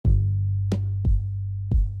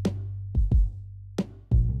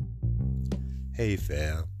Hey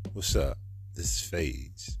fam, what's up? This is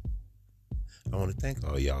Fades. I want to thank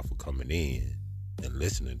all y'all for coming in and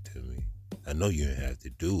listening to me. I know you didn't have to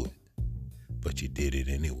do it, but you did it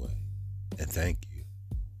anyway. And thank you.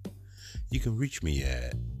 You can reach me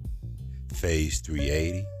at Phase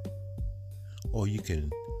 380, or you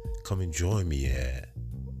can come and join me at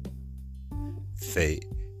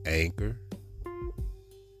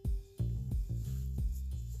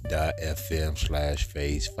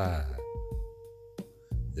Anchor.fm/Phase5.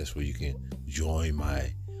 That's where you can join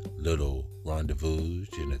my little rendezvous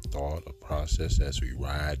in a thought or process as we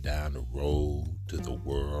ride down the road to the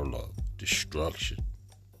world of destruction.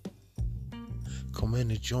 Come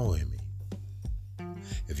in and join me.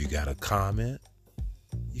 If you got a comment,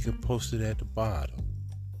 you can post it at the bottom.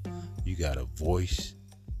 You got a voice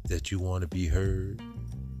that you want to be heard,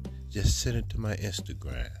 just send it to my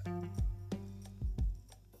Instagram.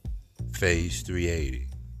 Phase 380.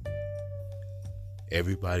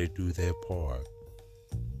 Everybody do their part,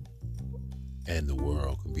 and the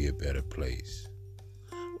world can be a better place.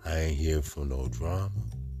 I ain't here for no drama.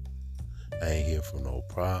 I ain't here for no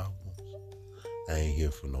problems. I ain't here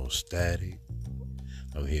for no static.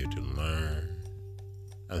 I'm here to learn.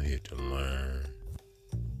 I'm here to learn.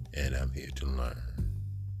 And I'm here to learn.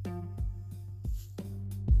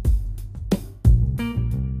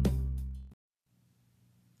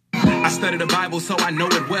 I study the Bible so I know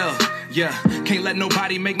it well. Yeah, can't let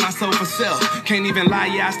nobody make my soul for sale. Can't even lie,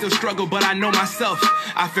 yeah, I still struggle, but I know myself.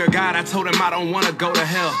 I fear God, I told him I don't want to go to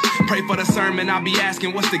hell. Pray for the sermon, I'll be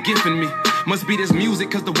asking what's the gift in me. Must be this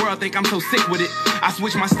music, cause the world think I'm so sick with it. I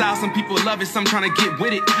switch my style, some people love it, some trying to get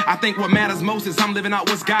with it. I think what matters most is I'm living out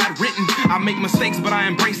what's God written. I make mistakes, but I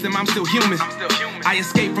embrace them, I'm still human. I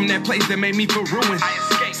escaped from that place that made me feel ruined.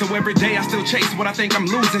 So every day I still chase what I think I'm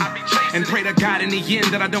losing. And pray to God in the end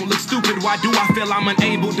that I don't look stupid. Why do I feel I'm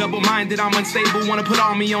unable, double-minded, I'm unstable? Wanna put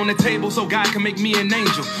all me on the table so God can make me an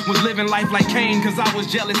angel. Was living life like Cain cause I was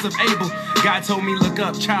jealous of Abel. God told me, look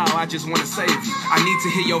up, child, I just wanna save you. I need to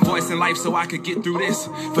hear your voice in life so I could get through this.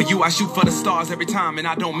 For you I shoot for the stars every time and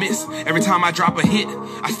I don't miss. Every time I drop a hit,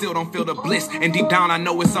 I still don't feel the bliss. And deep down I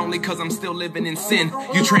know it's only cause I'm still living in sin.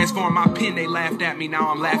 You transform my pen, they laughed at me, now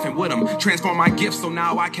I'm laughing with them. Transform my gifts so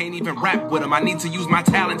now I can't even rap with them. I need to use my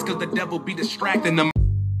talents cause the devil be distracting them.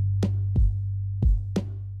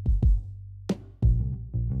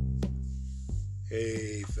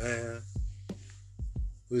 Hey fam,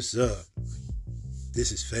 what's up?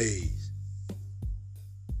 This is Phase.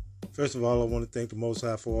 First of all, I want to thank the Most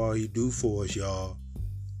High for all he do for us, y'all,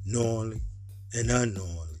 knowingly and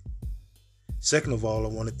unknowingly. Second of all, I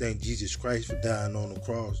want to thank Jesus Christ for dying on the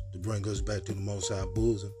cross to bring us back to the Most High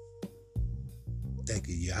bosom. Thank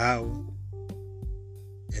you, Yahweh,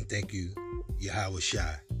 and thank you, Yahweh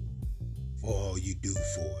Shai, for all you do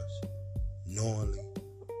for us, knowingly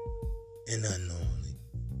and unknowingly.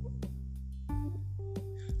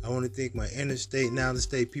 I want to thank my interstate and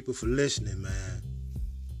out-of-state people for listening, man.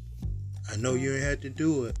 I know you ain't had to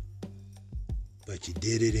do it, but you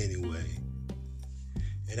did it anyway.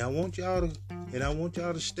 And I want y'all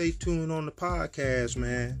to stay tuned on the podcast,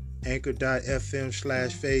 man.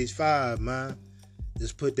 Anchor.fm/Phase5, man.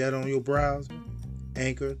 Just put that on your browser.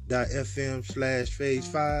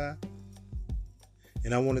 Anchor.fm/Phase5.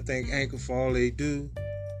 And I want to thank Anchor for all they do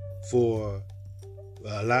for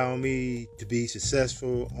allowing me to be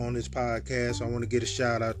successful on this podcast. I want to get a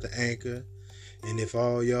shout out to Anchor. And if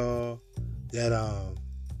all y'all that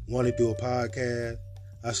want to do a podcast,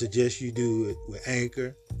 I suggest you do it with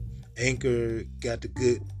Anchor. Anchor got the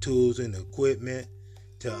good tools and equipment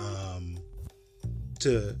to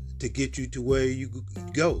get you to where you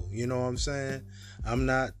go. You know what I'm saying? I'm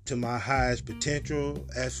not to my highest potential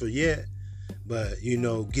as for yet, but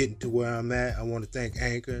getting to where I'm at, I want to thank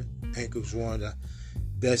Anchor. Anchor's one of the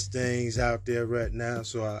best things out there right now,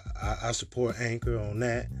 so I support Anchor on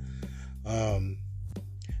that.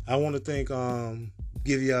 I want to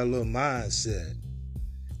give y'all a little mindset.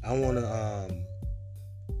 I want to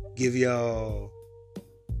give y'all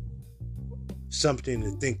something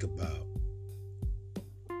to think about.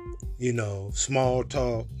 Small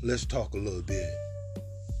talk. Let's talk a little bit.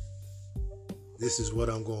 This is what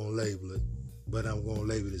I'm going to label it, but I'm going to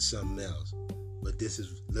label it something else. But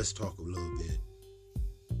let's talk a little bit.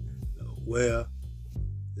 Well,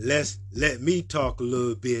 let me talk a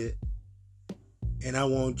little bit, and I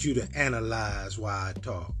want you to analyze why I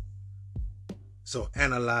talk. So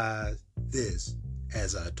analyze this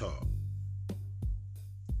as I talk.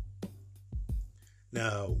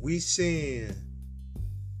 Now, we seeing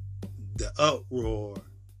the uproar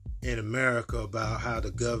in America about how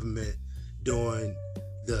the government doing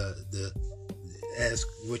the as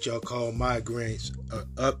what y'all call migrants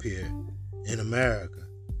up here in America,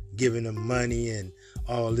 giving them money and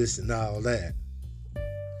all this and all that.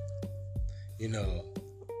 You know,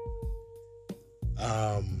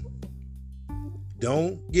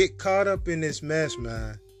 don't get caught up in this mess,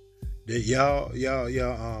 man. That y'all,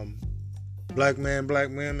 black man, black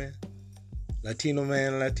women, Latino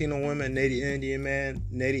man, Latino women, Native Indian man,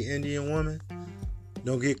 Native Indian woman.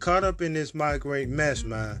 Don't get caught up in this migrant mess,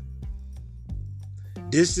 man.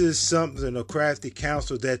 This is something, a crafty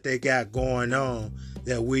counsel that they got going on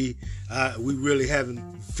that we really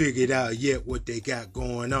haven't figured out yet what they got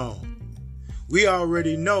going on. We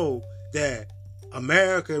already know that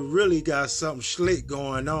America really got something slick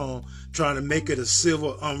going on, trying to make it a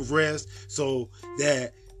civil unrest so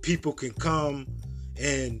that people can come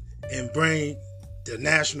and bring the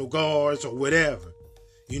National Guards or whatever.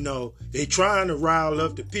 You know, they trying to rile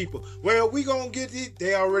up the people. Well, we gonna get it.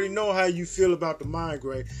 They already know how you feel about the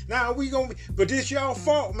migrant. Now we gonna, but this y'all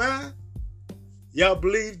fault, man. Y'all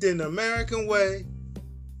believed in the American way.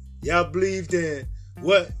 Y'all believed in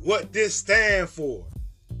what this stand for.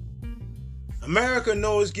 America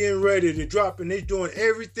knows it's getting ready to drop, and they're doing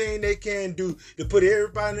everything they can do to put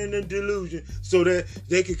everybody in a delusion so that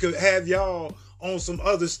they could have y'all on some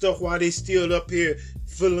other stuff while they still up here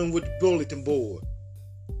fiddling with the bulletin board.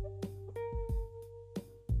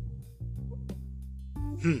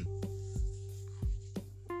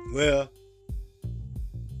 Well,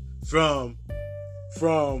 from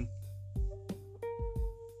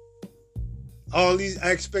all these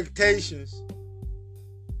expectations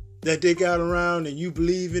that they got around and you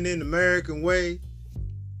believing in the American way,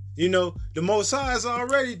 you know, the Most High is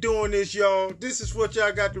already doing this, y'all. This is what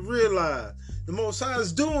y'all got to realize. The Most High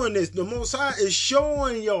is doing this. The Most High is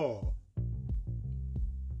showing y'all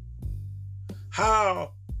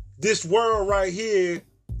how this world right here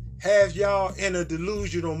has y'all in a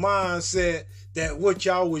delusional mindset that what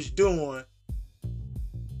y'all was doing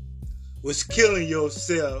was killing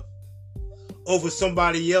yourself over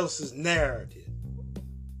somebody else's narrative,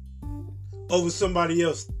 over somebody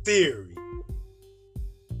else's theory.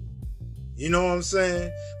 You know what I'm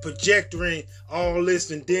saying? Projecting all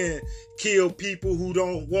this and then kill people who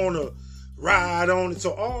don't want to ride on it.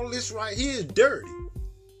 So all this right here is dirty.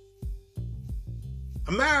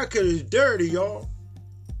 America is dirty, y'all.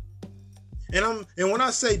 And when I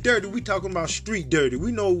say dirty, we talking about street dirty.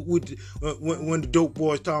 We know when the dope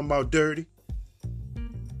boys talking about dirty.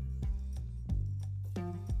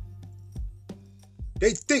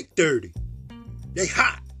 They thick dirty. They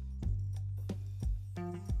hot.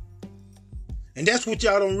 And that's what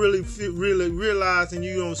y'all don't really realize, and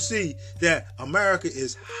you don't see that America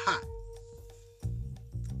is hot.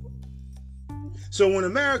 So when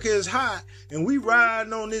America is hot and we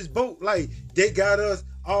riding on this boat like they got us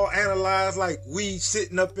all analyzed like we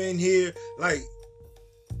sitting up in here like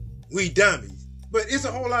we dummies. But it's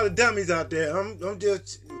a whole lot of dummies out there. I'm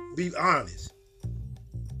just be honest.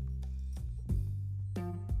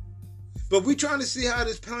 But we trying to see how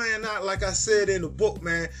this playing out. Like I said in the book,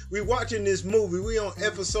 man, we watching this movie. We on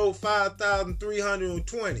episode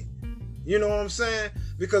 5,320. You know what I'm saying?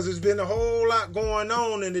 Because there's been a whole lot going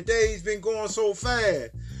on and the days been going so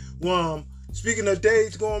fast. Well, speaking of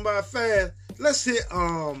days going by fast, let's hit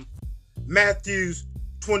Matthews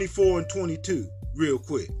 24 and 22 real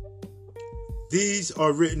quick. These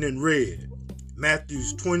are written in red.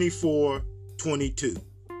 Matthews 24, 22.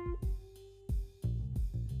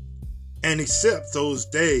 And except those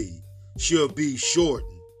days shall be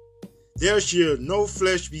shortened, there shall no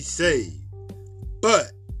flesh be saved,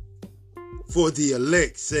 but for the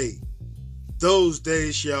elect's sake, those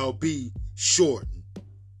days shall be shortened.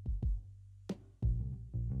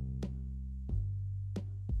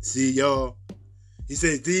 See, y'all? He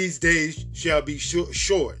said these days shall be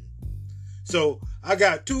shortened. So I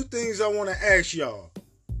got two things I want to ask y'all.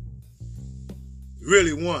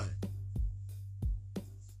 Really one.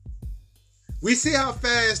 We see how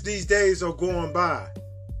fast these days are going by.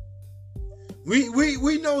 We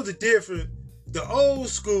know the difference. The old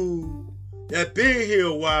school that been here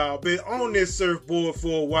a while, been on this surfboard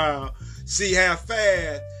for a while, see how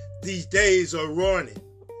fast these days are running.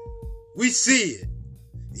 We see it.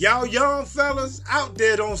 Y'all young fellas out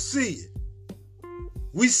there don't see it.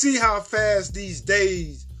 We see how fast these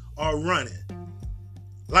days are running.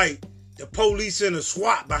 Like the police and the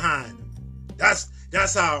SWAT behind them.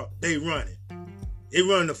 That's how they run it. They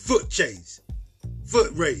run the foot chase,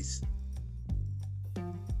 foot race.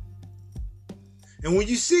 And when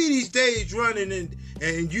you see these days running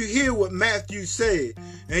and you hear what Matthew said,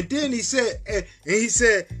 and then he said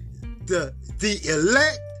the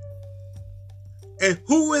elect, and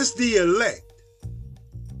who is the elect?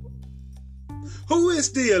 Who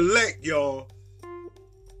is the elect, y'all?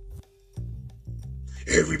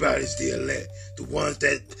 Everybody's the elect. The ones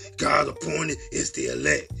that God appointed is the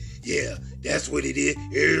elect. Yeah, that's what it is.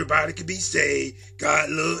 Everybody can be saved. God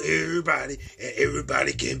loves everybody, and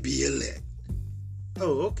everybody can be elect.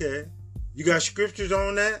 Oh, okay. You got scriptures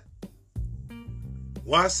on that?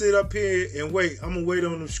 Why sit up here and wait? I'm going to wait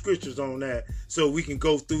on them scriptures on that so we can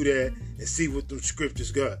go through that and see what them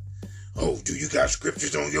scriptures got. Oh, do you got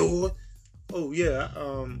scriptures on yours? Oh, yeah.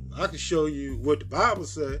 I can show you what the Bible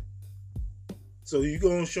says. So you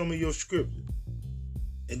going to show me your scripture.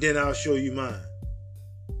 And then I'll show you mine.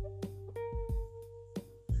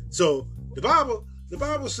 So the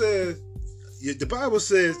Bible says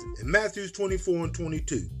in Matthew 24 and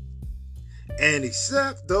 22, and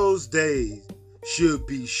except those days should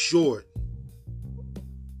be short,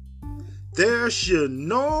 there should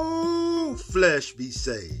no flesh be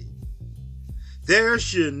saved. There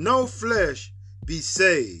should no flesh be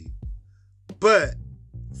saved, but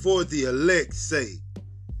for the elect's sake,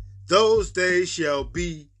 those days shall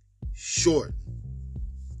be short.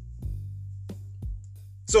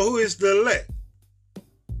 So who is the elect?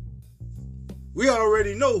 We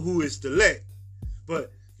already know who is the elect,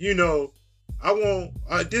 but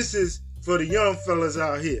this is for the young fellas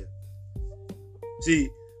out here. See,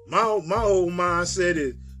 my whole mindset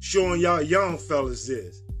is showing y'all young fellas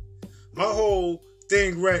this. My whole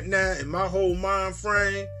thing right now and my whole mind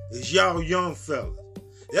frame is y'all young fellas.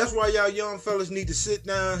 That's why y'all young fellas need to sit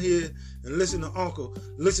down here and listen to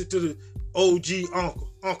the OG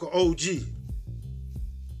Uncle O.G.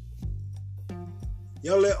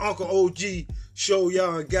 Y'all let Uncle O.G. show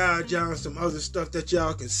y'all and guide y'all some other stuff that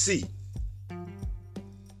y'all can see.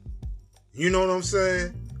 You know what I'm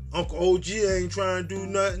saying? Uncle O.G. ain't trying to do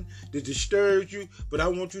nothing to disturb you, but I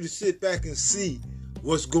want you to sit back and see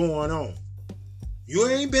what's going on. You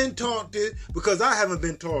ain't been taught this because I haven't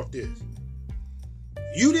been taught this.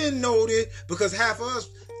 You didn't know this because half of us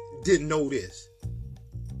didn't know this.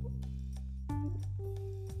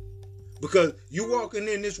 Because you walking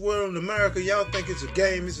in this world in America, y'all think it's a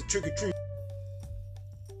game, it's a trick or treat.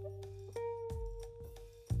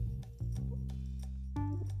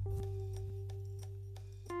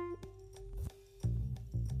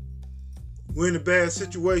 We're in a bad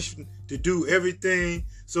situation to do everything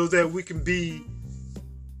so that we can be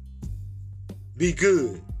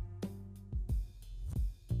good.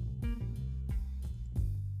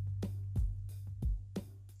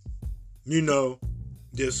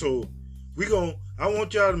 So I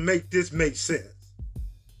want y'all to make this make sense.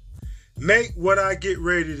 Make what I get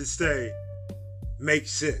ready to say make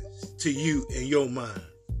sense to you in your mind.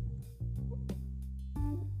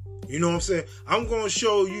 You know what I'm saying? I'm going to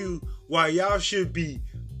show you why y'all should be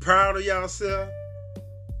proud of yourself.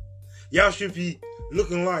 Y'all should be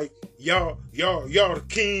looking like y'all the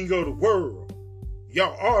king of the world.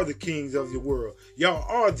 Y'all are the kings of the world. Y'all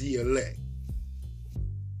are the elect.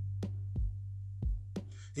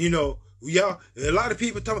 Y'all, a lot of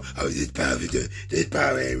people talking, this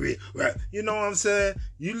power ain't real, right? You know what I'm saying?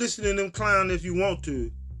 You listen to them clowns if you want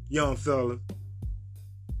to, young fella.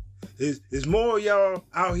 There's more of y'all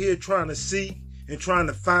out here trying to seek and trying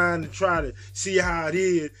to find and try to see how it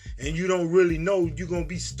is, and you don't really know you're going to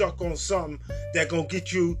be stuck on something that's going to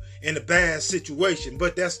get you in a bad situation.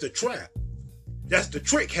 But that's the trap. That's the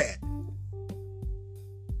trick hat.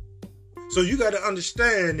 So you got to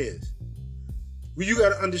understand this. You got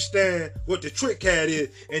to understand what the trick hat is.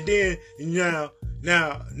 And then, now,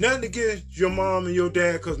 nothing against your mom and your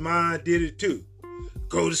dad, because mine did it too.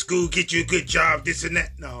 Go to school, get you a good job, this and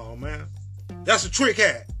that. No, man. That's a trick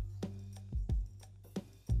hat.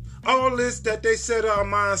 All this that they set our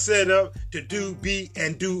mind set up to do, be,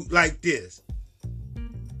 and do like this.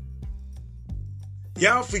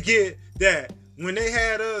 Y'all forget that when they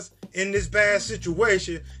had us in this bad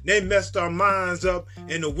situation, they messed our minds up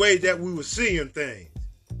in the way that we were seeing things.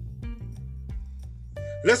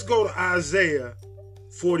 Let's go to Isaiah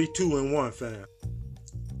 42 and 1, fam.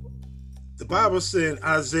 The Bible said in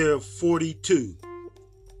Isaiah 42,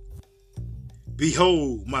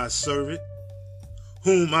 behold my servant,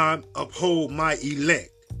 whom I uphold, my elect,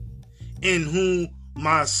 in whom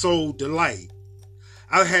my soul delight.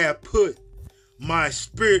 I have put my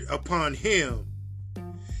spirit upon him.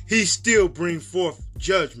 He still bring forth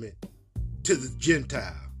judgment to the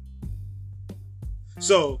Gentile.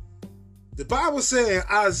 So the Bible said in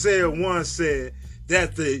Isaiah 1 said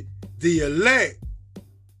that the elect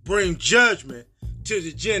bring judgment to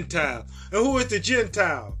the Gentile. And who is the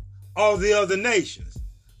Gentile? All the other nations.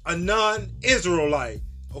 A non-Israelite,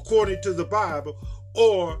 according to the Bible,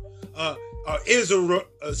 or Israel.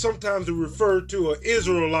 Sometimes it referred to an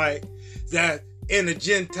Israelite that in a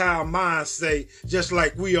Gentile mind state, just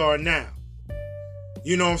like we are now.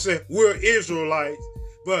 You know what I'm saying? We're Israelites,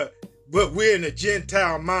 but we're in a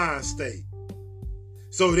Gentile mind state.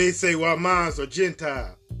 So they say, well, our minds are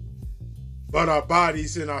Gentile, but our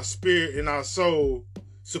bodies and our spirit and our soul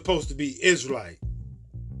supposed to be Israelite.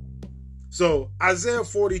 So Isaiah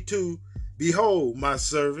 42, behold my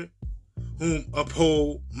servant, whom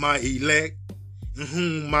uphold my elect, in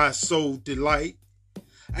whom my soul delight.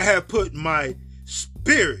 I have put my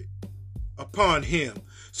spirit upon him.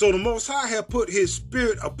 So the Most High have put his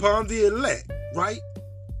spirit upon the elect, right?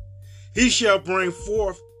 He shall bring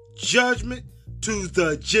forth judgment to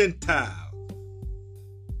the Gentiles.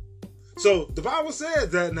 So the Bible says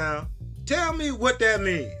that now. Tell me what that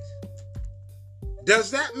means.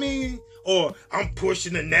 Does that mean, or I'm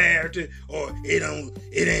pushing the narrative, or it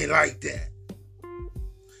ain't like that?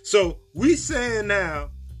 So we saying now,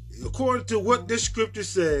 according to what this scripture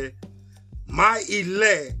said, my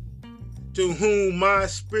elect, to whom my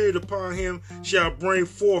spirit upon him shall bring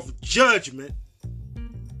forth judgment.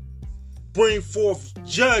 Bring forth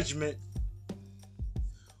judgment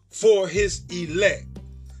for his elect.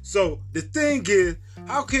 So the thing is,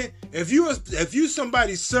 how can, if you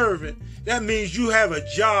somebody's servant, that means you have a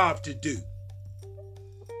job to do.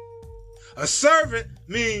 A servant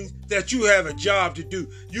means that you have a job to do.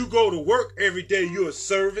 You go to work every day, you're a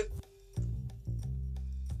servant.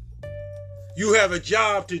 You have a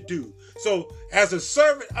job to do. So as a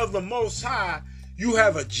servant of the Most High, you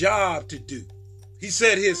have a job to do. He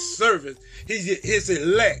said his servants, his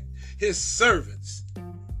elect, his servants.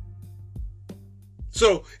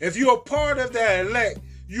 So if you're a part of that elect,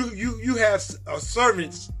 you have a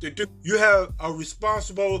servants to do. You have a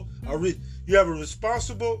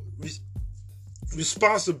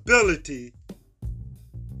responsibility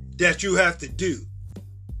that you have to do.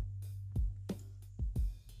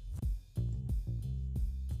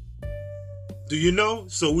 Do you know?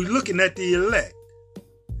 So we're looking at the elect.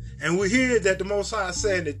 And we hear that the Most High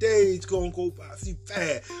saying the days gonna go by too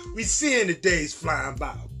fast. We seeing the days flying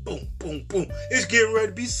by. Boom, boom, boom. It's getting ready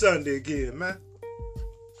to be Sunday again, man.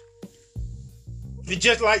 It's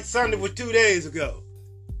just like Sunday was 2 days ago.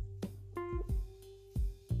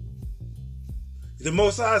 The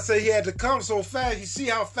Most High said he had to come so fast. You see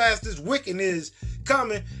how fast this wickedness is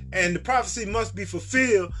coming, and the prophecy must be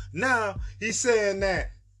fulfilled. Now he's saying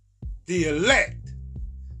that the elect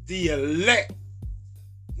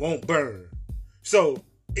won't burn. So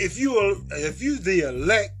if you the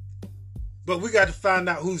elect, but we got to find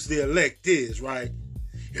out who's the elect is, right?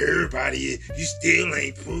 Everybody, you still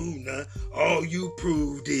ain't proved none. All you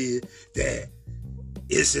proved is that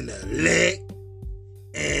it's an elect,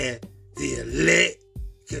 and the elect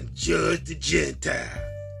can judge the Gentile.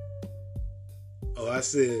 Oh, I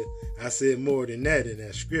said more than that in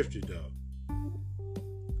that scripture, though.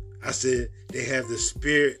 I said they have the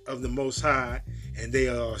spirit of the Most High, and they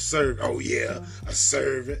are a servant. Oh yeah, a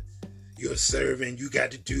servant. You're a servant. You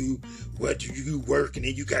got to do what you working,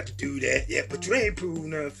 and you got to do that. Yeah, but you ain't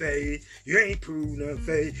proving nothing, faith. You ain't proving nothing,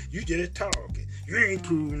 faith. You just talking. You ain't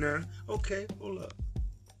proving nothing. Okay, hold up.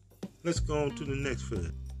 Let's go on to the next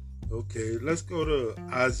verse. Okay, let's go to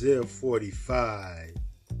Isaiah 45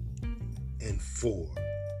 and 4.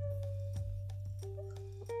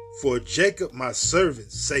 For Jacob my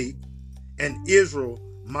servant's sake, and Israel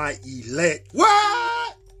my elect.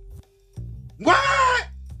 What? What?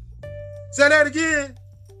 Say that again.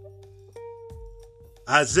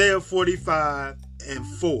 Isaiah 45 and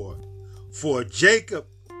 4. For Jacob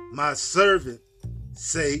my servant's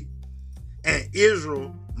sake, and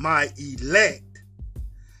Israel my elect,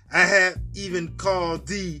 I have even called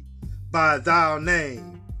thee by thy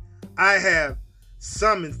name. I have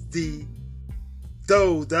summoned thee,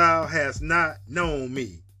 though thou hast not known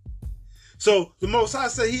me. So the Most High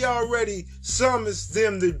said he already summons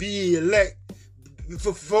them to be elect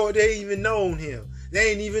before they even known him.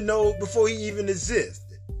 They ain't even know before he even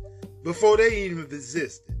existed. Before they even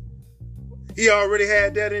existed. He already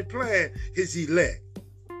had that in plan, his elect.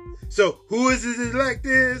 So who is his elect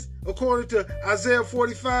is? According to Isaiah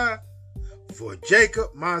 45, for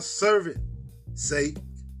Jacob my servant's sake,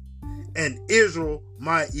 and Israel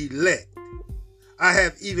my elect, I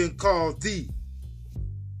have even called thee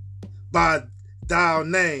by thy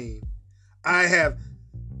name. I have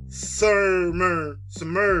submerged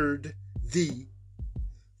thee,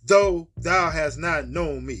 though thou hast not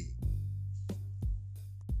known me.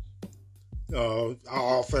 Oh,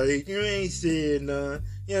 faith, you ain't said none.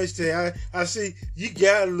 You understand? I see you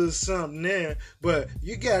got a little something there, but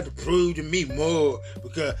you got to prove to me more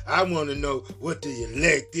because I want to know what the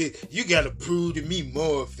elect is. You got to prove to me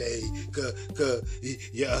more, Faye, cause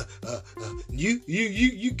yeah,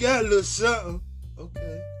 you got a little something.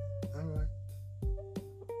 Okay, all right.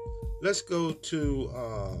 Let's go to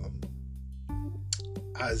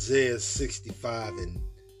Isaiah 65 and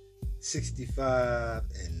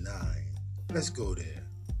 9. Let's go there.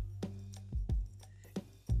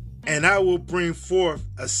 And I will bring forth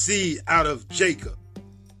a seed out of Jacob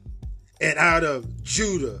and out of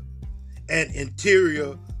Judah, an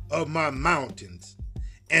interior of my mountains,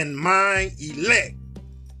 and mine elect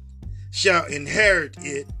shall inherit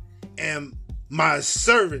it, and my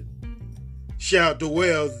servant shall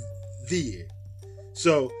dwell there.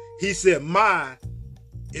 So he said, my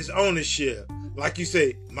is ownership. Like you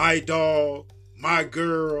say, my dog, my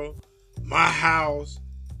girl, my house,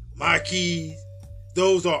 my keys.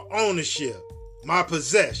 Those are ownership, my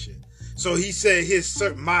possession. So he said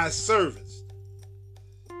my servants.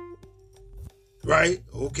 Right?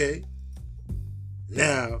 Okay.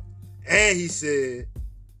 Now, and he said,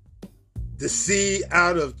 the seed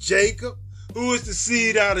out of Jacob. Who is the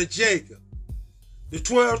seed out of Jacob? The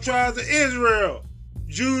 12 tribes of Israel.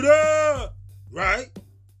 Judah. Right?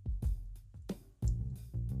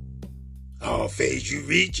 Oh, Faye, you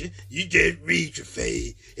reaching? You just reaching,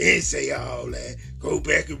 Faye. Ain't say all that. Go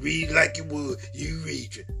back and read like you would. You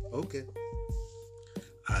reaching. Okay.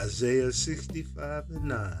 Isaiah 65 and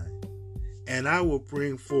 9. And I will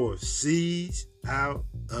bring forth seeds out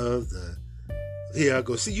of the... Here I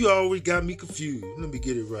go. See, you always got me confused. Let me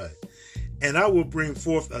get it right. And I will bring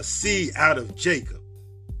forth a seed out of Jacob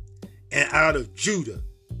and out of Judah.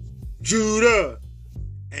 Judah,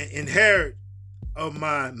 and inherit of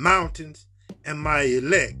my mountains, and my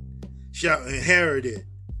elect shall inherit it,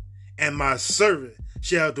 and my servant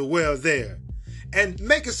shall dwell there. And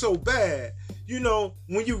make it so bad, you know,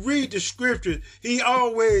 when you read the scriptures, he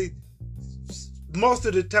always, most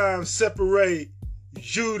of the time, separate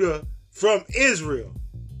Judah from Israel.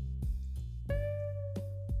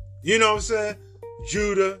 You know what I'm saying?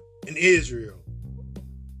 Judah and Israel.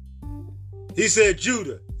 He said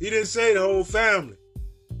Judah. He didn't say the whole family.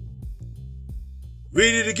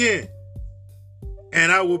 Read it again.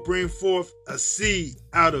 And I will bring forth a seed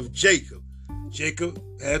out of Jacob. Jacob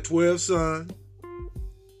had 12 sons.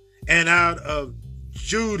 And out of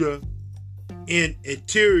Judah in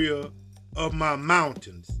interior of my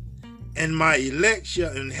mountains. And my elect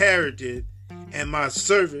shall inherit it, and my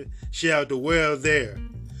servant shall dwell there.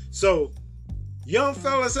 So, young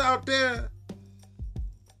fellas out there,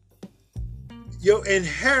 your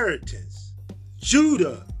inheritance,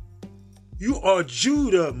 Judah. You are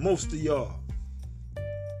Judah, most of y'all.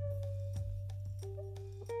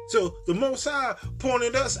 So the Most High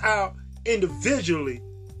pointed us out individually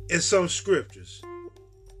in some scriptures.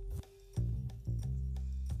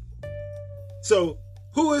 So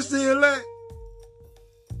who is the elect?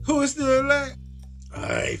 Who is the elect? All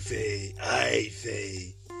right,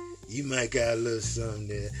 Faye. You might got a little something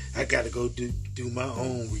there. I got to go do my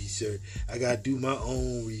own research. I got to do my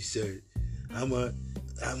own research. I want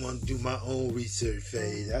to do my own research,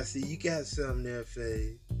 Faye. I see you got something there,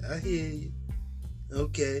 Faye. I hear you.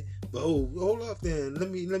 Okay, but hold up then. Let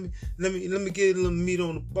me get a little meat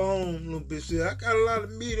on the bone a little bit. See, I got a lot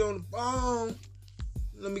of meat on the bone.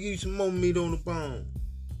 Let me give you some more meat on the bone.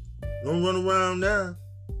 Don't run around now.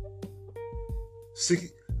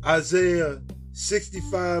 Isaiah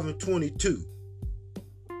 65 and 22.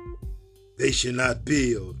 They shall not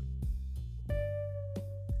build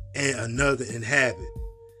and another inhabit.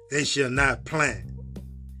 They shall not plant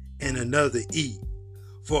and another eat.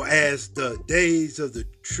 For as the days of the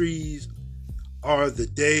trees are the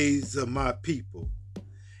days of my people,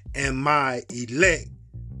 and my elect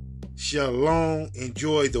shall long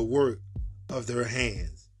enjoy the work of their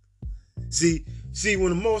hands. See, when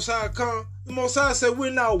the Most High come, the Most High said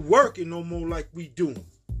we're not working no more like we doing.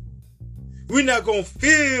 We're not going to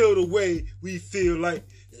feel the way we feel like.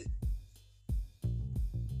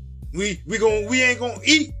 We ain't going to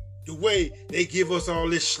eat the way they give us all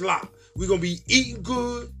this slop. We're going to be eating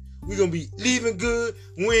good. We're going to be living good.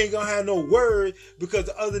 We ain't going to have no worries because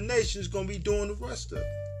the other nations going to be doing the rest of it.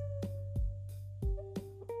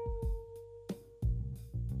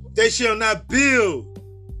 They shall not build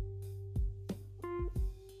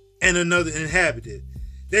and another inhabit it.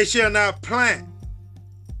 They shall not plant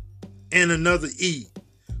and another eat.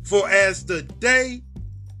 For as the day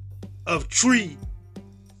of tree,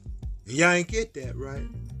 y'all ain't get that right.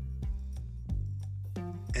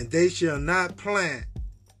 And they shall not plant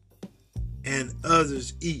and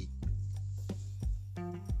others eat.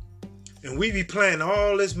 and we be playing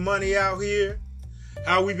all this money out here,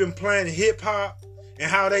 how we been playing hip hop, and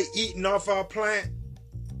how they eating off our plant,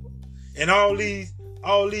 and all these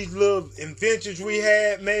little inventions we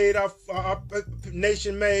had made, our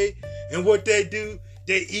nation made, and what they do,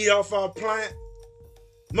 they eat off our plant.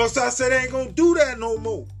 Most I say they ain't gonna do that no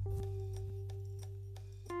more.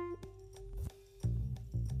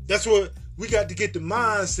 That's what we got to get the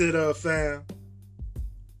mindset of, fam.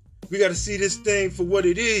 We got to see this thing for what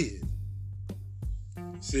it is.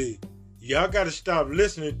 See, y'all got to stop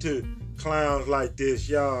listening to clowns like this,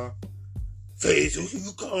 y'all. Faze, who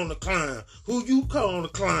you calling a clown? Who you calling a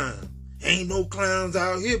clown? Ain't no clowns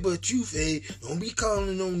out here but you, Faze. Don't be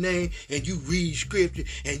calling no name, and you read scripture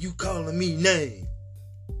and you calling me name.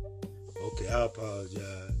 Okay, I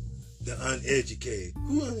apologize. The uneducated.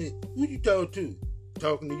 Who you talk to?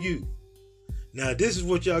 Talking to you. Now, this is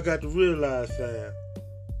what y'all got to realize, fam.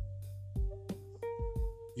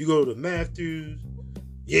 You go to Matthews.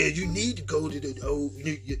 Yeah, you need to go to the old.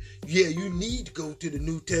 Yeah, you need to go to the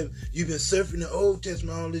New Testament. You've been surfing the Old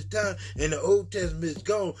Testament all this time, and the Old Testament is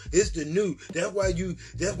gone. It's the New. That's why you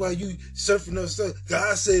surfing on stuff.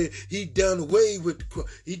 God said He done away with the cross.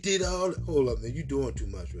 He did all. Hold up, man. You doing too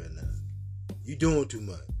much right now. You doing too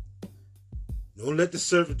much. Don't let the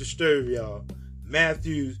surfer disturb y'all.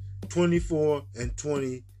 Matthew 24 and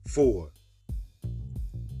 24.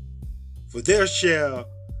 For there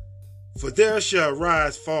shall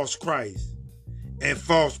rise false Christs and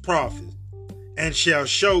false prophets, and shall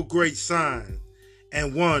show great signs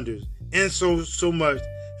and wonders, and so much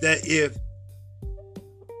that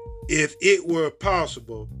if it were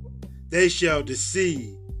possible, they shall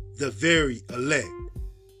deceive the very elect.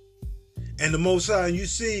 And the Most High, you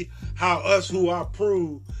see how us who are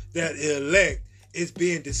proved that the elect is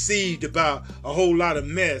being deceived about a whole lot of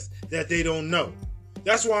mess that they don't know.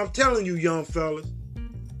 That's why I'm telling you, young fellas.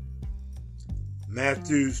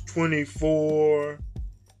 Matthew 24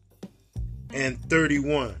 and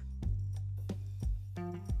 31.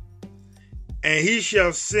 And He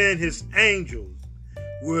shall send His angels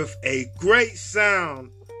with a great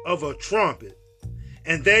sound of a trumpet,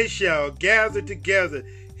 and they shall gather together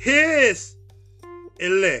His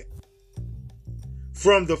elect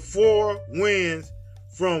from the four winds,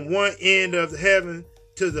 from one end of heaven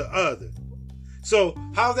to the other. So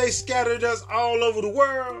how they scattered us all over the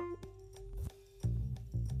world?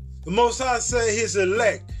 The Most High said His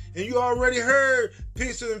elect. And you already heard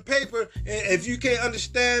pieces and paper. And if you can't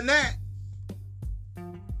understand that,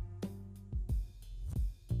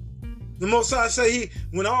 the Most High say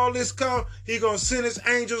when all this comes, He gonna send His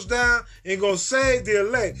angels down and gonna save the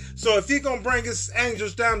elect. So if He gonna bring His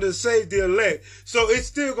angels down to save the elect, so it's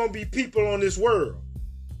still gonna be people on this world.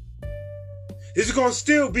 It's gonna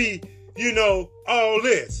still be, all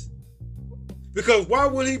this. Because why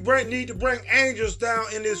would He need to bring angels down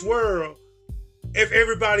in this world if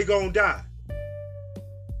everybody gonna die?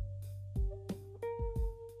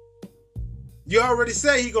 You already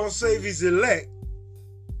say He gonna save His elect.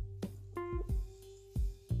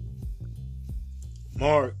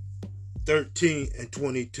 Mark 13 and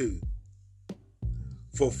 22.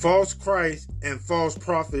 For false Christ and false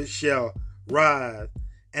prophets shall rise,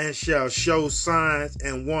 and shall show signs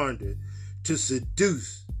and wonders, to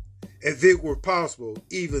seduce, if it were possible,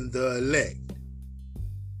 even the elect.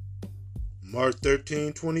 Mark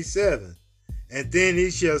 13:27. And then He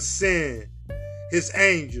shall send His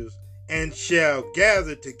angels, and shall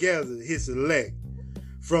gather together His elect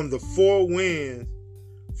from the four winds,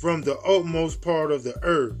 from the utmost part of the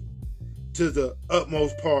earth to the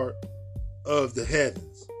utmost part of the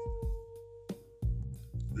heavens.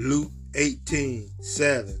 Luke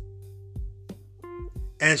 18:7.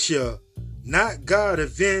 And shall not God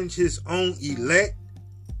avenge His own elect,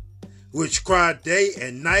 which cry day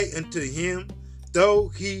and night unto Him, though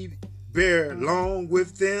He bear long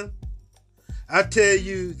with them? I tell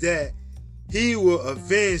you that He will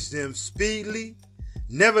avenge them speedily.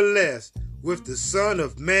 Nevertheless, with the Son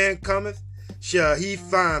of Man cometh, shall He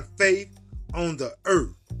find faith on the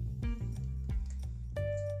earth.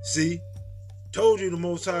 See, told you the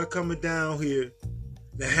Most High coming down here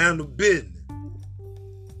to handle business.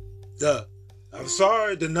 The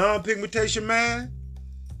non-pigmentation man,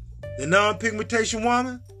 the non-pigmentation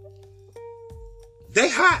woman, they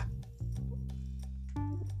hot.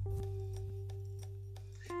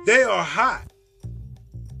 They are hot.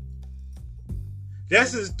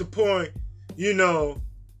 That's just the point,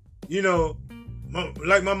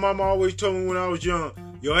 like my mama always told me when I was young,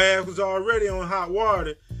 your ass was already on hot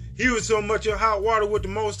water. He was so much in hot water with the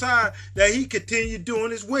Most High that he continued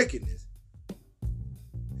doing his wickedness.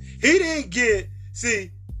 He didn't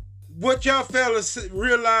see, what y'all fellas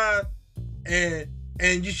realize,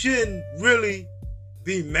 And you shouldn't really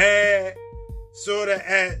be mad sort of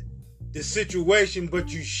at the situation,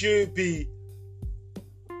 but you should be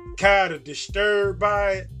kind of disturbed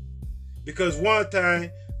by it. Because one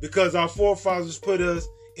time, because our forefathers put us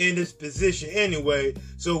in this position anyway,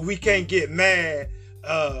 so we can't get mad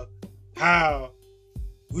how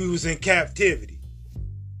we was in captivity,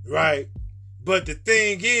 right? But the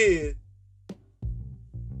thing is,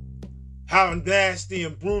 how nasty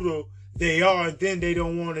and brutal they are, and then they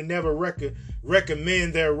don't want to never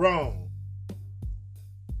recommend their wrong.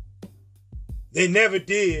 They never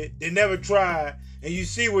did. They never tried. And you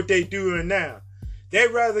see what they doing now.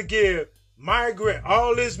 They'd rather give migrant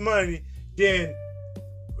all this money than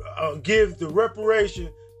give the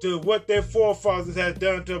reparation to what their forefathers had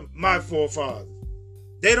done to my forefathers.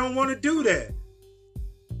 They don't want to do that.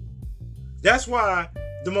 That's why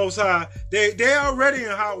the Most High, they already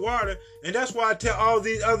in hot water. And that's why I tell all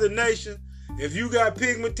these other nations, if you got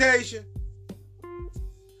pigmentation,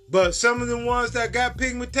 but some of the ones that got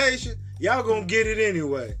pigmentation, y'all gonna get it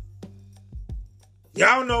anyway.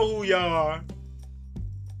 Y'all know who y'all are.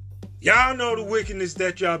 Y'all know the wickedness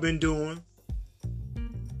that y'all been doing.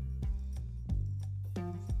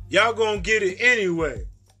 Y'all gonna get it anyway.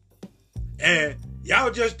 And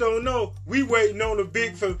y'all just don't know. We waiting on the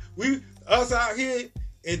big, us out here,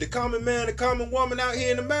 and the common man, the common woman out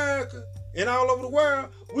here in America and all over the world,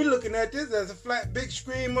 we looking at this as a flat, big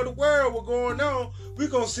screen of the world. What's going on? We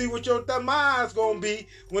gonna see what your demise gonna be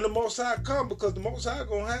when the Most High come, because the Most High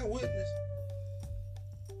gonna have witness.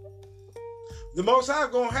 The Most High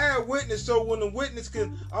gonna have witness, so when the witness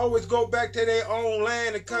can always go back to their own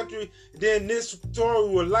land and country, then this story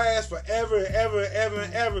will last forever and ever and ever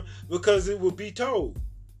and ever, because it will be told.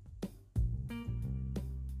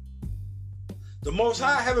 The Most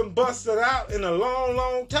High haven't busted out in a long,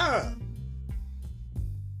 long time.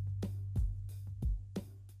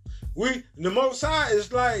 The Most High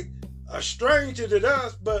is like a stranger to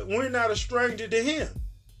us, but we're not a stranger to Him.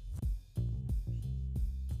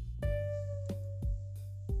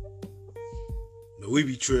 But we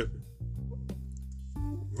be tripping.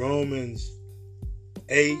 Romans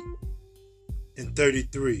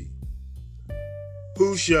 8:33.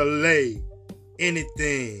 Who shall lay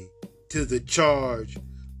anything to the charge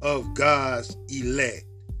of God's elect?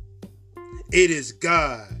 It is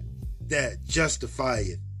God that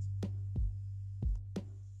justifieth.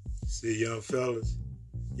 See, young fellas,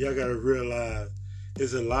 y'all gotta realize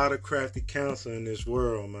there's a lot of crafty counsel in this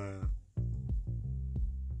world, man.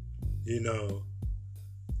 You know,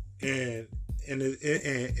 and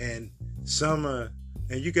some and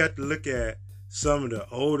you got to look at some of the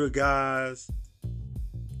older guys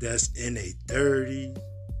that's in their 30s,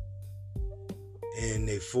 in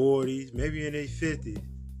their 40s, maybe in their 50s.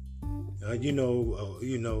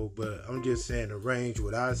 But I'm just saying the range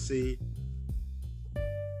what I see.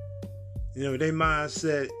 You know, their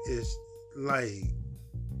mindset is like,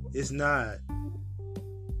 it's not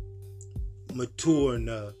mature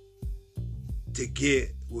enough to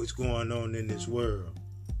get what's going on in this world.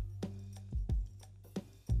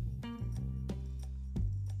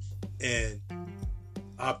 And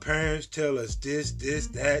our parents tell us this,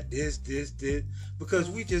 that, this, because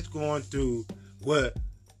we just going through what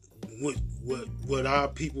our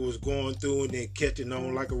people was going through, and then catching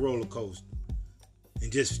on like a roller coaster.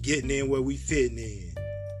 And just getting in where we fitting in.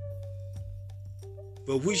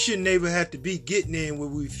 But we shouldn't ever have to be getting in where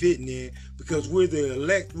we fitting in, because we're the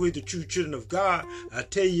elect, we're the true children of God. I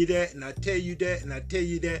tell you that, and I tell you that, and I tell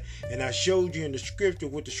you that, and I showed you in the scripture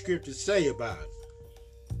what the scriptures say about it.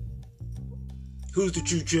 Who's the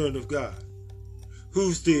true children of God?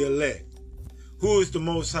 Who's the elect? Who is the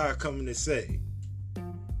Most High coming to save?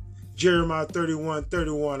 Jeremiah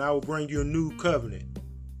 31:31, I will bring you a new covenant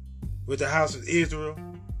with the house of Israel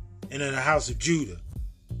and in the house of Judah.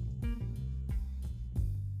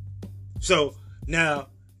 So now,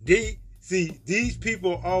 these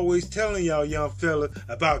people always telling y'all young fellas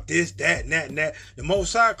about this, that, and that, and that. The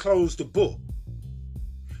Most High closed the book.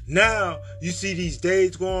 Now you see these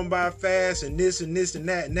days going by fast, and this and this and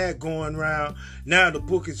that going around. Now the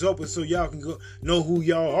book is open so y'all can go know who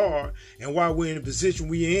y'all are and why we're in the position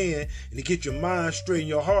we're in, and to get your mind straight in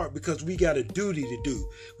your heart, because we got a duty to do.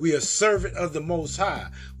 We are servant of the Most High.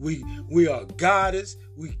 We are goddess.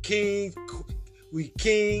 We king,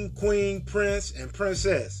 queen, prince, and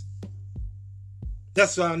princess.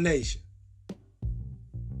 That's our nation.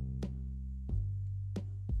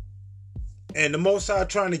 And the Most High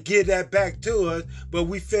trying to give that back to us, but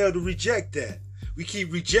we fail to reject that. We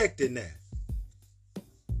keep rejecting that.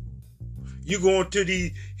 You going to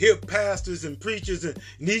these hip pastors and preachers, and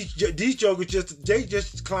these jokers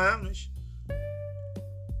just clownish.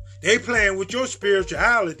 They playing with your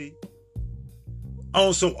spirituality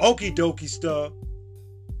on some okie dokie stuff,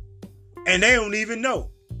 and they don't even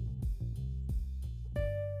know.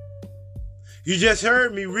 You just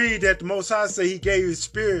heard me read that the Most High say he gave his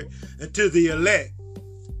spirit unto the elect.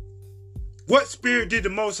 What spirit did the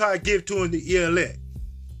Most High give to the elect?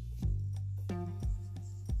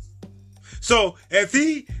 So if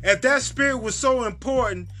that spirit was so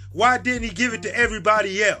important, why didn't he give it to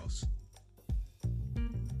everybody else?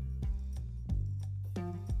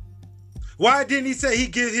 Why didn't he say he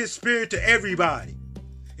give his spirit to everybody?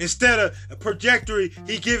 Instead of a trajectory,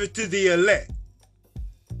 he give it to the elect.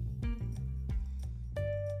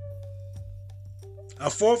 Our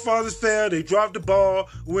forefathers failed. They dropped the ball.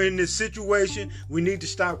 We're in this situation. We need to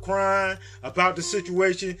stop crying about the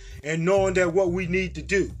situation and knowing that what we need to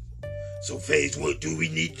do. So, Faith, what do we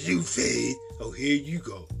need to do, Faith? Oh, here you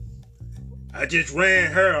go. I just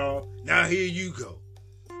ran her off. Now here you go.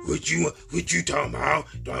 What you talking about?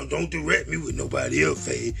 Don't direct me with nobody else,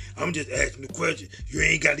 Faith. I'm just asking the question. You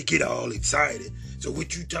ain't got to get all excited. So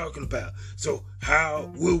what you talking about? So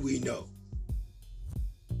how will we know?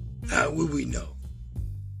 How will we know?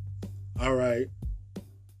 All right.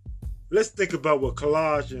 Let's think about what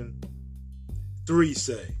Colossians 3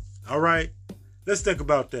 say. All right? Let's think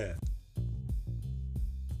about that.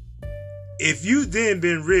 If you then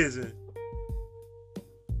been risen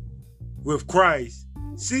with Christ,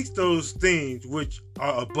 seek those things which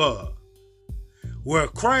are above, where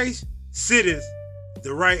Christ sitteth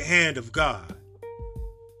the right hand of God.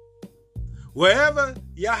 Wherever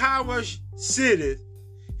Yahweh sitteth,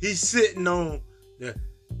 he's sitting on the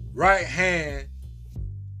right hand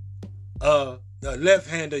of the left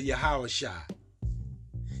hand of Yahweh Shai.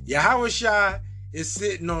 Yahweh Shai is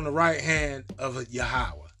sitting on the right hand of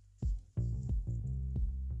Yahweh.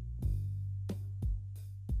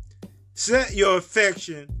 Set your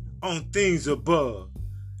affection on things above,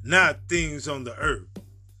 not things on the earth.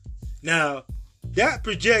 Now, that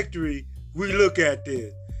trajectory, we look at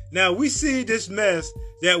this. Now, we see this mess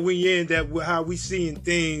that we in, that how we seeing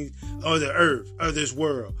things of the earth, of this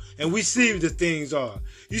world. And we see the things are.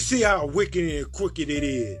 You see how wicked and crooked it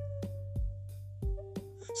is.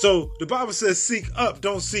 So, the Bible says, seek up,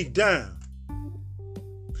 don't seek down.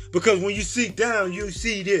 Because when you seek down, you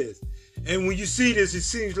see this. And when you see this, it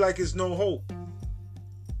seems like it's no hope.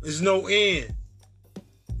 There's no end.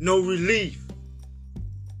 No relief.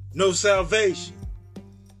 No salvation.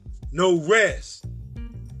 No rest.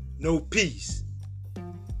 No peace.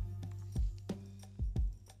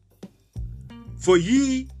 For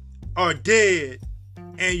ye are dead,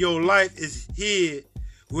 and your life is hid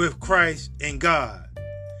with Christ in God.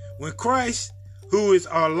 When Christ, who is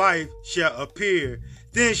our life, shall appear,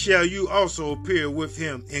 then shall you also appear with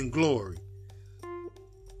him in glory.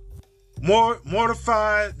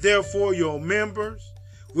 Mortify therefore your members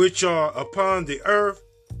which are upon the earth,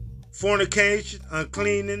 fornication,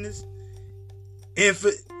 uncleanness,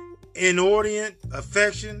 inordinate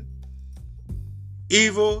affection,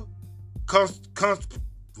 evil,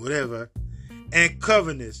 and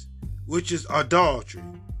covetousness, which is adultery.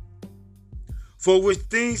 For which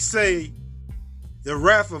things say, the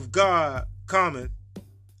wrath of God cometh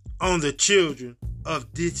on the children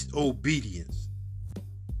of disobedience.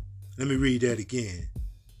 Let me read that again.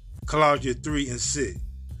 Colossians 3:6.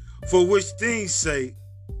 For which things say,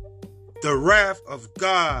 the wrath of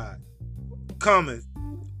God cometh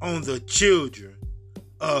on the children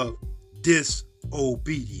of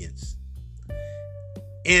disobedience,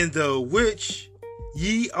 in the which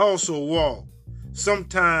ye also walk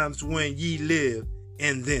sometimes when ye live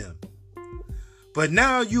in them. But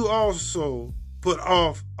now you also put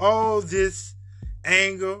off all this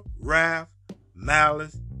anger, wrath,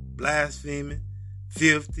 malice, blaspheming,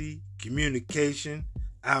 filthy communication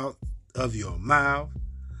out of your mouth.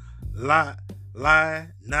 Lie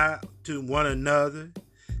not to one another,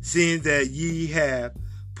 seeing that ye have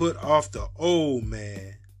put off the old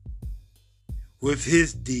man with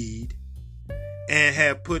his deed, and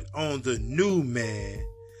have put on the new man,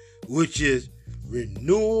 which is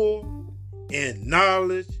renewal in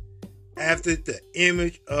knowledge after the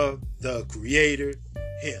image of the Creator,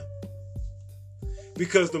 him.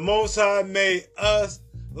 Because the Most High made us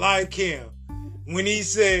like him. When he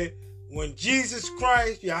said, when Jesus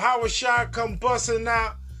Christ, Yahweh Shai come busting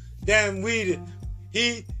out, then we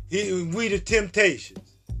the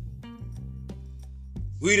temptations.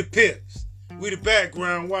 We the pips. We the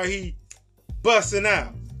background while he busting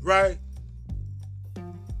out, right?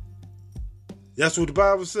 That's what the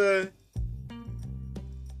Bible said.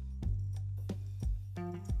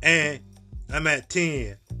 And I'm at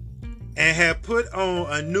 10. And have put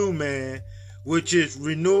on a new man, which is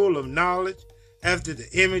renewal of knowledge after the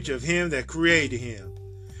image of him that created him.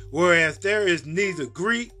 Whereas there is neither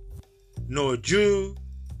Greek nor Jew,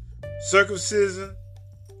 circumcision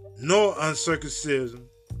nor uncircumcision,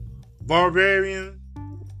 barbarian,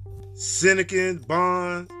 Scythian,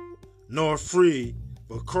 bond, nor free,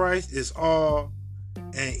 but Christ is all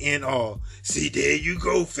and in all. See, there you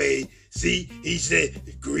go, Faye. See, he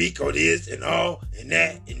said Greek or this and all and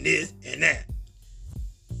that and this and that.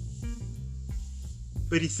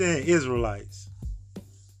 But he's saying Israelites.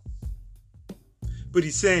 But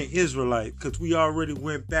he's saying Israelite because we already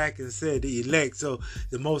went back and said the elect. So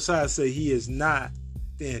the Most High said he is not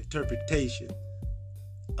the interpretation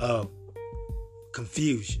of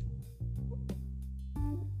confusion.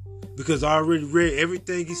 Because I already read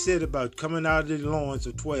everything he said about coming out of the loins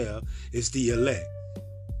of 12 is the elect.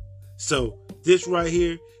 So this right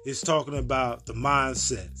here is talking about the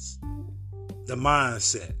mindsets. The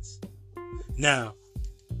mindsets. Now,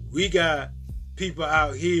 we got people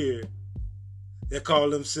out here that call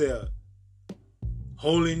themselves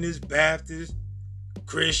Holiness Baptist,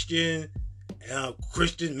 Christian,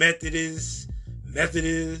 Christian Methodist,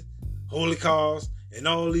 Holy Cause, and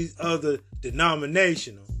all these other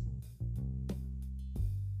denominational.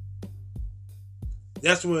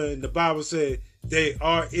 That's when the Bible said they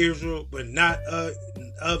are Israel, but not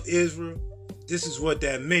of Israel. This is what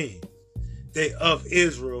that means. They of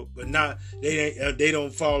Israel, but not they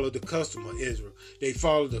don't follow the custom of Israel. They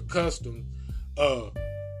follow the custom of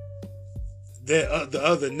the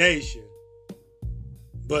other nation,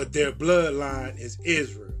 but their bloodline is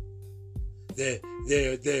Israel.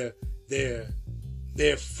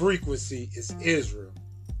 Their frequency is Israel.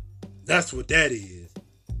 That's what that is.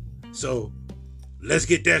 So let's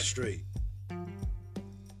get that straight.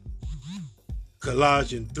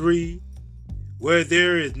 Colossians 3, where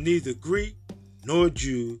there is neither Greek nor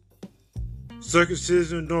Jew,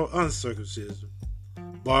 circumcision nor uncircumcision,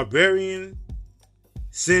 barbarian,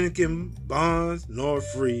 Scythian, bonds nor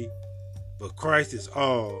free, but Christ is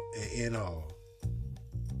all and in all.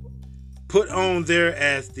 Put on there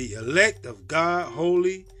as the elect of God,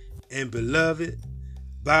 holy and beloved,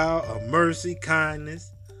 vow of mercy,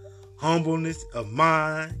 kindness, humbleness of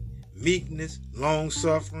mind, meekness,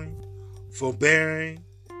 long-suffering, forbearing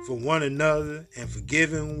for one another, and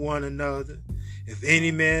forgiving one another. If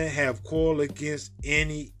any man have quarrel against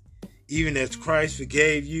any, even as Christ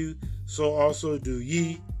forgave you, so also do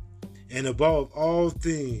ye. And above all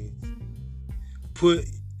things, put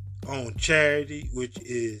on charity, which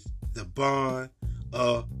is the bond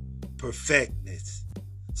of perfectness.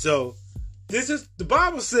 So, this is, the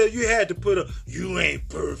Bible said you had to put you ain't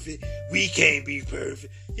perfect, we can't be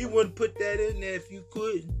perfect. He wouldn't put that in there if you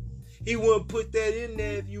couldn't. He wouldn't put that in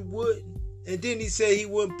there if you wouldn't. And then he said he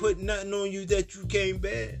wouldn't put nothing on you that you can't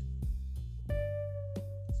bear.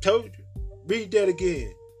 Told you. Read that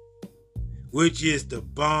again. Which is the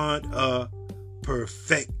bond of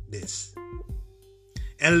perfectness.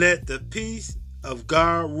 And let the peace of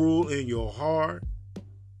God rule in your heart,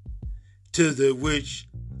 to the which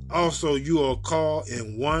also you are called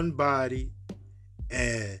in one body,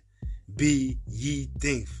 and be ye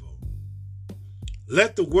thankful.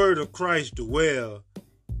 Let the word of Christ dwell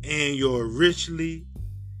in your richly,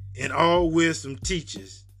 in all wisdom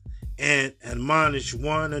teaches, and admonish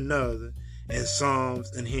one another in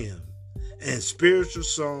psalms and hymns, and spiritual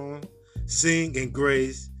songs, sing in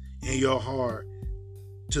grace in your heart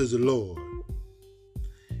to the Lord.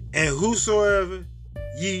 And whosoever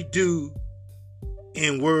ye do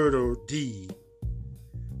in word or deed,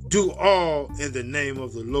 do all in the name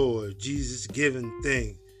of the Lord Jesus, giving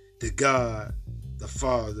thanks to God the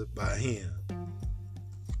Father by him.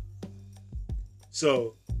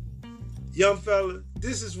 So, young fella,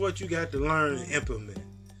 this is what you got to learn and implement.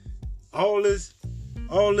 All this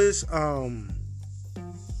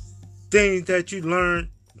things that you learned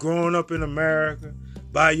growing up in America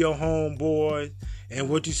by your homeboys and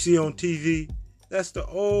what you see on TV, that's the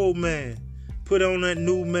old man. Put on that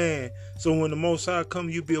new man. So when the Most High come,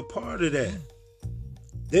 you be a part of that.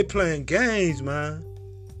 They playing games, man.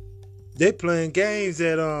 They playing games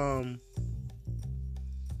at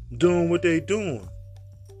doing what they doing.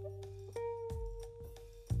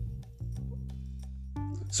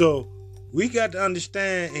 So we got to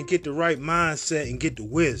understand and get the right mindset and get the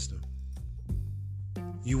wisdom.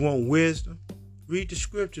 You want wisdom? Read the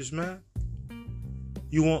scriptures, man.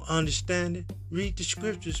 You want understanding? Read the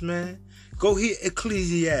scriptures, man. Go hit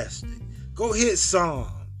Ecclesiastes. Go hit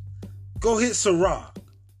Psalm. Go hit Sirach.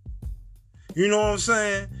 You know what I'm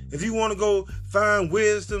saying? If you want to go find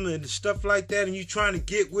wisdom and stuff like that, and you're trying to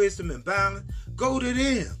get wisdom and balance, go to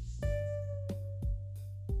them.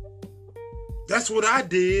 That's what I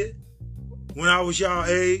did when I was y'all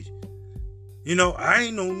age. You know, I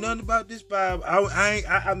ain't know nothing about this Bible.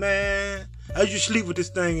 Man, I used to sleep with this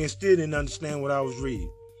thing and still didn't understand what I was reading.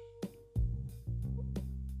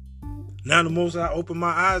 Now the most I open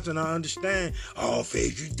my eyes and I understand, oh,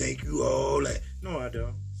 Faith, you think you all that. No, I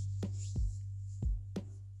don't.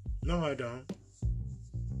 No, I don't.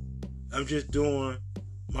 I'm just doing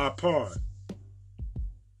my part.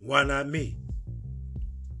 Why not me?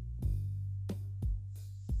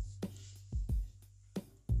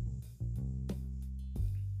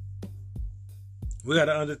 We got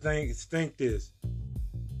to think this.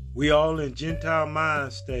 We all in Gentile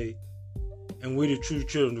mind state, and we're the true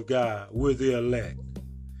children of God. We're the elect.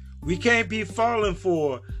 We can't be falling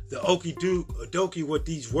for the okie dokie what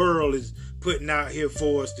these world is putting out here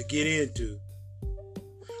for us to get into.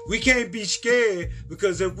 We can't be scared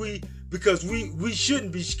because we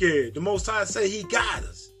shouldn't be scared. The Most High say He got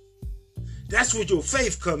us. That's where your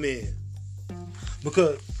faith come in.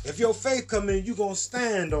 Because if your faith come in, you're gonna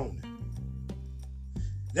stand on it.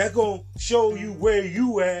 That's gonna show you where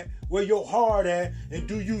you at, where your heart at, and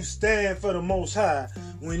do you stand for the Most High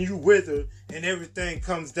when you wither and everything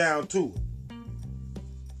comes down to it.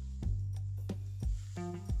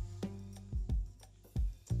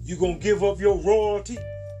 You gonna give up your royalty?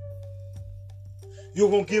 You're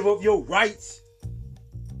gonna give up your rights?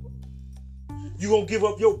 You gonna give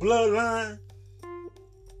up your bloodline?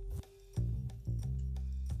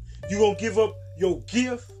 You gonna give up your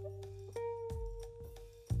gift?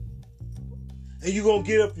 And you gonna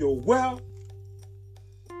give up your wealth?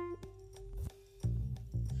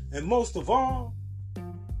 And most of all,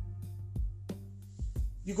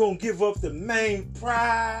 you gonna give up the main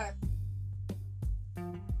pride?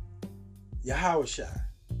 Yahushua.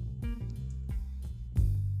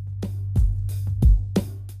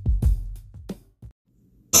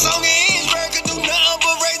 Song is could do nothing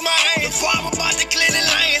but raise my hand. The farm about to clear the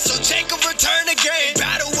land, so Jacob return again.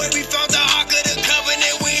 Battle where we found the Ark of the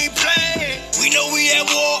Covenant, we ain't playing. We know we at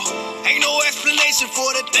war, ain't no explanation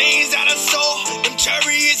for the things that I saw. Them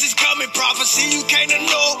chariots is coming, prophecy you can't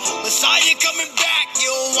ignore. Messiah coming back, you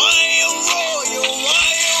don't want him roar, you don't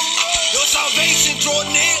want him roar. Your salvation draw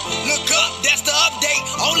near, look up, that's the update.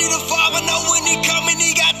 Only the Father know when he coming,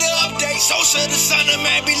 he got the update. So should the Son of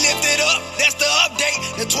Man be lifted up, that's the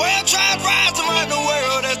update. The 12 tribes rise around the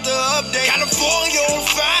world, that's the update. California on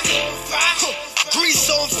fire,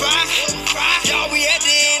 Greece on fire. Y'all, we at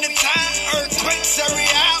the end of time, earthquakes every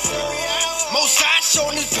hour. Most High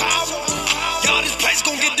showing his power. Y'all, this place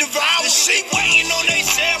gon' get devoured. The sheep waiting on they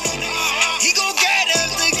shepherd. He gon' get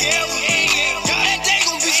us together. Y'all, that day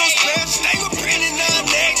gon' be so special. They were printing our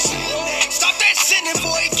next. Stop that sinning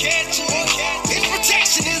before he catch you. His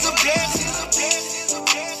protection is a blessing.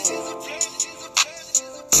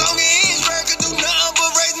 Song is could do nothing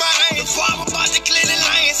but raise my hand. The Father about to clear the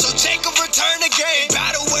land, so Jacob return again.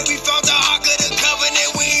 Battle where we found the Ark of the Covenant,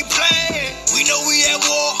 we ain't playing. We know we at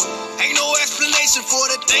war, ain't no explanation for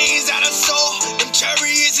the things that I saw. Them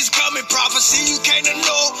chariots is coming, prophecy you can't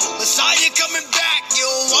ignore. Messiah coming back, you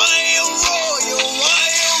don't want him roar, you don't want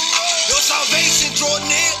him roar. Your salvation draw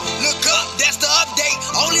near, look up, that's the update.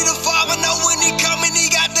 Only the Father know when he coming, he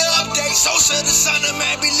got the update. So should the Son of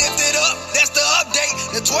Man be lifted up, that's the update.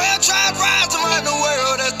 The 12 tribes rise around the